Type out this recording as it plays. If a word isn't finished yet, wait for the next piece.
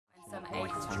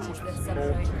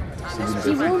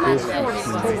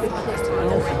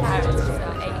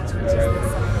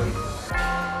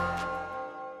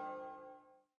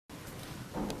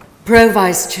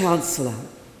Pro-Vice-Chancellor,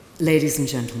 ladies and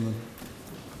gentlemen,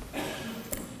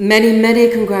 many, many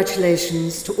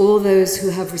congratulations to all those who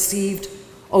have received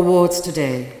awards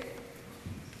today.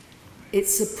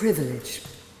 It's a privilege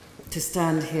to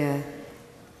stand here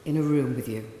in a room with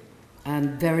you,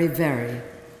 and very, very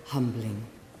humbling.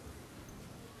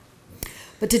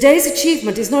 But today's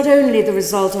achievement is not only the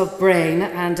result of brain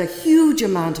and a huge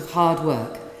amount of hard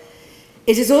work,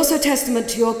 it is also testament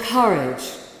to your courage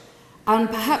and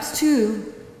perhaps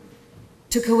too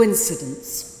to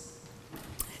coincidence.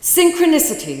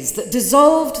 Synchronicities that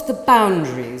dissolved the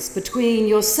boundaries between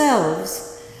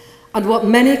yourselves and what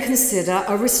many consider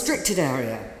a restricted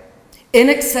area,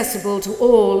 inaccessible to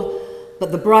all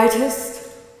but the brightest,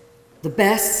 the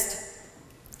best,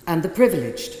 and the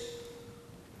privileged.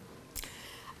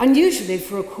 Unusually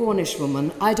for a Cornish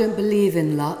woman, I don't believe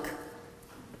in luck.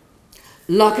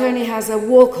 Luck only has a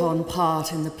walk-on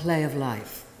part in the play of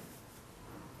life.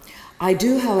 I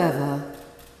do, however,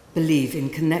 believe in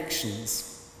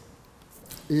connections,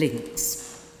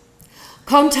 links,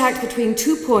 contact between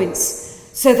 2 points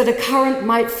so that a current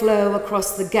might flow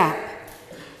across the gap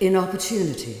in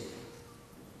opportunity.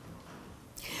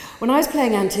 When I was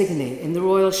playing Antigone in the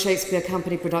Royal Shakespeare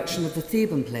Company production of the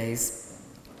Theban plays,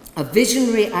 a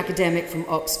visionary academic from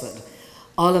Oxford,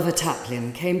 Oliver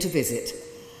Taplin, came to visit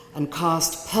and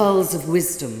cast pearls of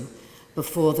wisdom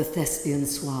before the Thespian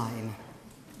swine.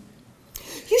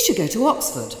 You should go to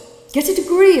Oxford, get a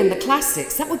degree in the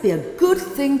classics. That would be a good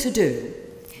thing to do.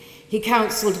 He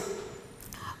counselled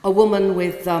a woman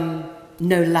with no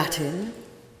Latin,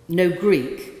 no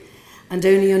Greek, and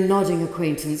only a nodding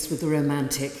acquaintance with the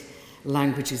Romantic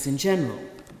languages in general.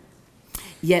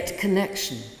 Yet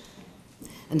connection.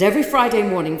 And every Friday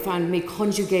morning found me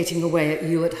conjugating away at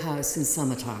Ewart House in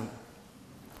Summertown.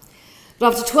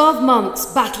 But after 12 months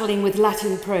battling with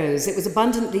Latin prose, it was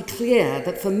abundantly clear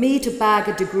that for me to bag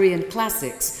a degree in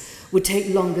classics would take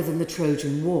longer than the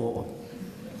Trojan War.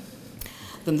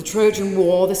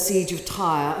 The Siege of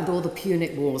Tyre, and all the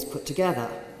Punic Wars put together.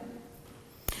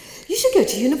 You should go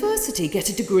to university, get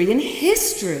a degree in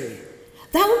history.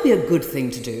 That would be a good thing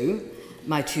to do,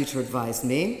 my tutor advised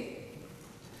me.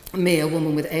 Me, a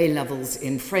woman with A levels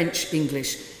in French,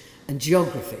 English, and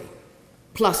geography.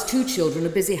 Plus 2 children, a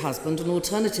busy husband, an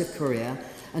alternative career,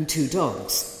 and 2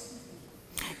 dogs.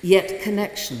 Yet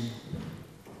connection.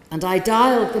 And I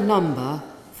dialed the number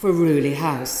for Rewley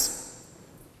House.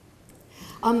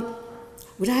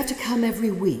 Would I have to come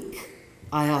every week?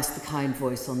 I asked the kind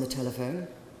voice on the telephone.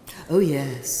 Oh,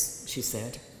 yes, she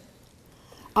said.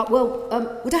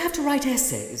 Would I have to write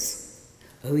essays?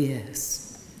 Oh, yes.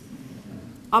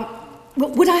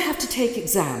 Would I have to take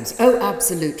exams? Oh,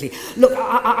 absolutely. Look,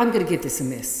 I'm going to give this a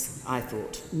miss, I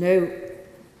thought. No,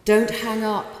 don't hang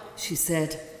up, she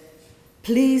said.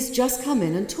 Please just come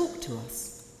in and talk to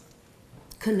us.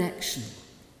 Connection.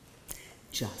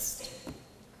 Just.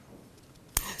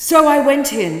 So I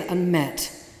went in and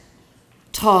met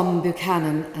Tom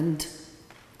Buchanan and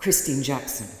Christine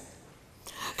Jackson.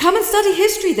 Come and study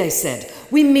history, they said.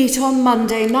 We meet on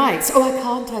Monday nights. Oh, I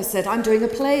can't, I said. I'm doing a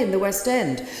play in the West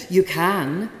End. You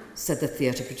can, said the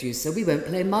theatre producer. We won't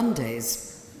play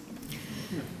Mondays.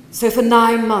 So for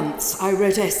 9 months, I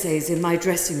wrote essays in my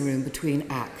dressing room between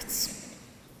acts.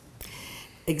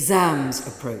 Exams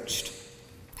approached.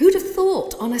 Who'd have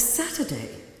thought on a Saturday?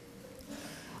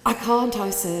 I can't,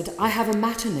 I said. I have a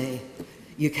matinee.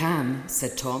 You can,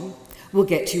 said Tom. We'll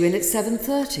get you in at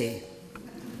 7:30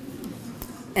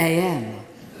 a.m.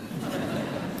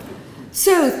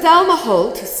 So Thelma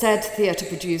Holt, said theatre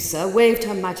producer, waved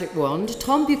her magic wand.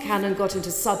 Tom Buchanan got into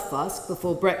Sudfast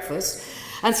before breakfast,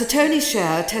 and Sir Tony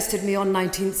Sher tested me on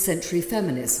 19th century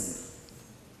feminism.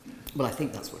 Well, I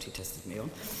think that's what he tested me on.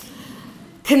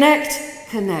 Connect,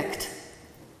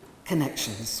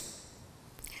 connections.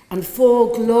 And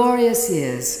 4 glorious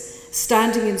years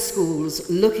standing in schools,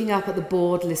 looking up at the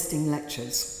board listing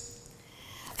lectures.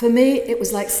 For me, it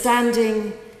was like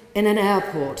standing in an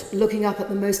airport, looking up at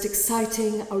the most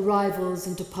exciting arrivals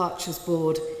and departures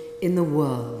board in the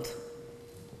world.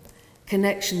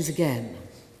 Connections again,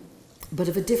 but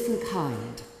of a different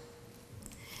kind.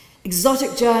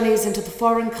 Exotic journeys into the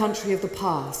foreign country of the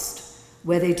past,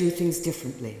 where they do things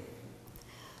differently.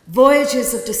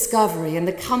 Voyages of discovery in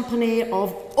the company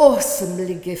of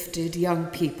awesomely gifted young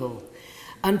people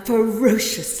and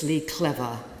ferociously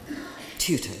clever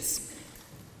tutors.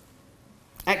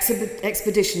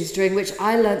 Expeditions during which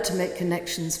I learnt to make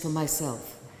connections for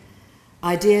myself,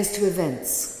 ideas to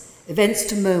events, events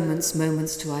to moments,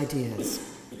 moments to ideas.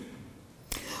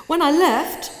 When I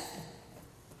left,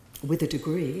 with a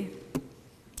degree,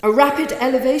 a rapid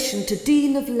elevation to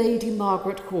Dean of Lady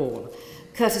Margaret Hall,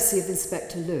 courtesy of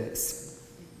Inspector Lewis.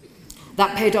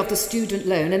 That paid off the student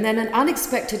loan, and then an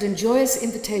unexpected and joyous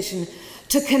invitation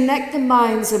to connect the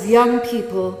minds of young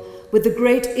people with the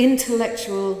great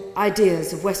intellectual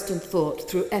ideas of Western thought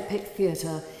through epic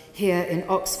theatre here in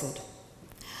Oxford.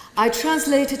 I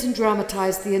translated and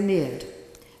dramatised the Aeneid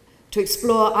to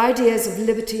explore ideas of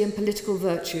liberty and political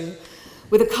virtue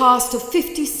with a cast of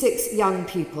 56 young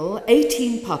people,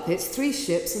 18 puppets, 3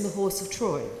 ships and the Horse of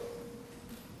Troy.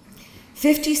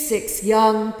 56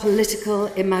 young political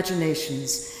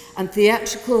imaginations and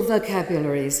theatrical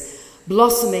vocabularies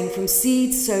blossoming from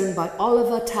seeds sown by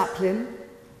Oliver Taplin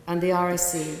and the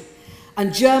RSC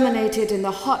and germinated in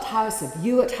the hothouse of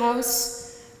Ewart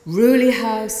House, Rewley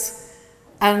House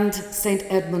and St.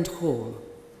 Edmund Hall.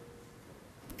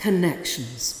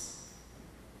 Connections.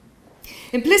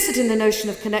 Implicit in the notion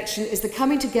of connection is the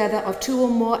coming together of 2 or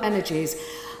more energies,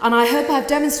 and I hope I've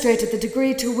demonstrated the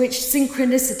degree to which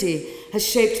synchronicity has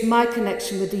shaped my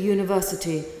connection with the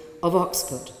University of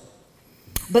Oxford.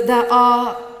 But there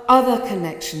are other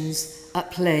connections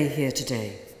at play here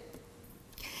today.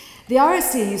 The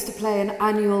RSC used to play an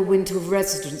annual winter of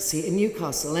residency in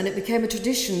Newcastle, and it became a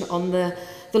tradition on the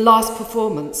last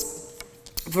performance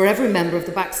for every member of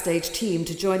the backstage team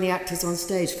to join the actors on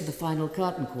stage for the final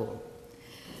curtain call.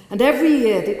 And every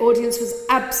year, the audience was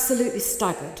absolutely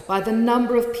staggered by the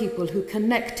number of people who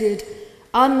connected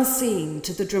unseen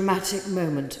to the dramatic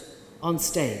moment on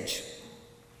stage.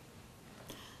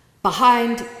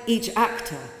 Behind each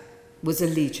actor was a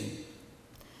legion,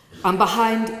 and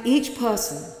behind each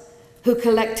person who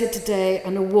collected today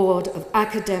an award of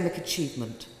academic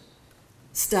achievement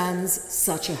stands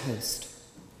such a host.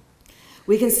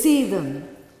 We can see them,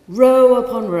 row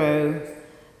upon row,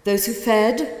 those who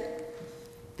fed,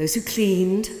 those who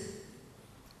cleaned,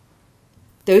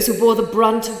 those who bore the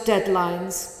brunt of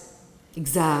deadlines,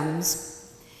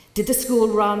 exams, did the school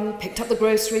run, picked up the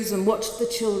groceries and watched the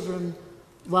children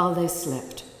while they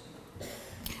slept.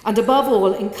 And above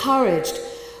all, encouraged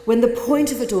when the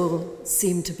point of it all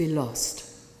seemed to be lost.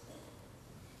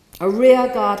 A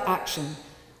rearguard action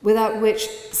without which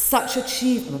such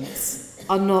achievements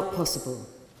are not possible.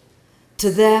 To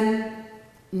them,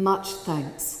 much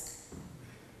thanks.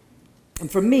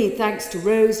 And from me, thanks to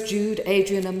Rose, Jude,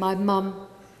 Adrian, and my mum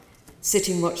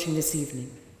sitting watching this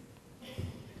evening.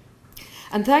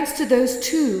 And thanks to those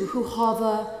 2 who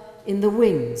hover in the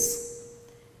wings,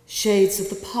 shades of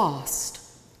the past,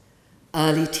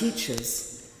 early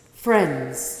teachers,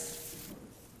 friends,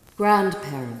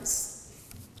 grandparents,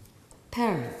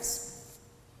 parents.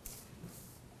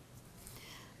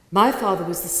 My father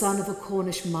was the son of a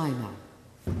Cornish miner,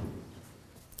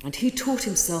 and he taught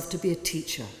himself to be a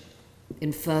teacher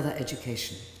in further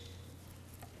education.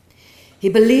 He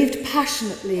believed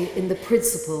passionately in the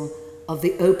principle of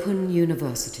the open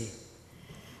university.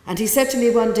 And he said to me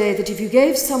one day that if you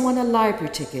gave someone a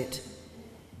library ticket,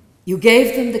 you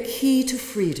gave them the key to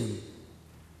freedom.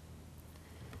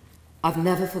 I've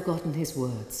never forgotten his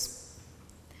words.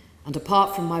 And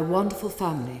apart from my wonderful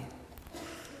family,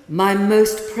 my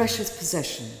most precious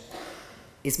possession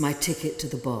is my ticket to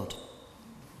the bod.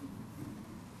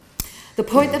 The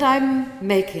point that I'm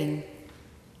making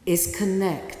is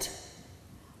connect,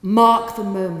 mark the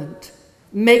moment,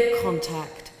 make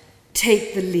contact,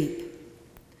 take the leap.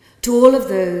 To all of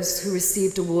those who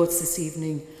received awards this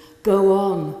evening, go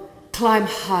on, climb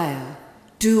higher,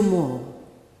 do more.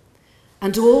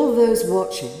 And to all those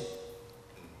watching,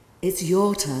 it's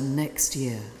your turn next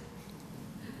year.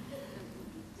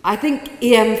 I think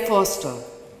E.M. Forster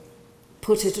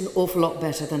put it an awful lot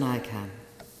better than I can.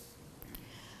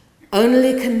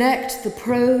 Only connect the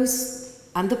prose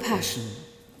and the passion,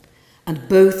 and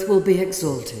both will be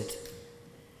exalted,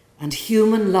 and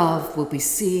human love will be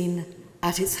seen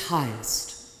at its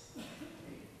highest.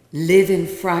 Live in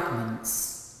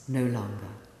fragments no longer.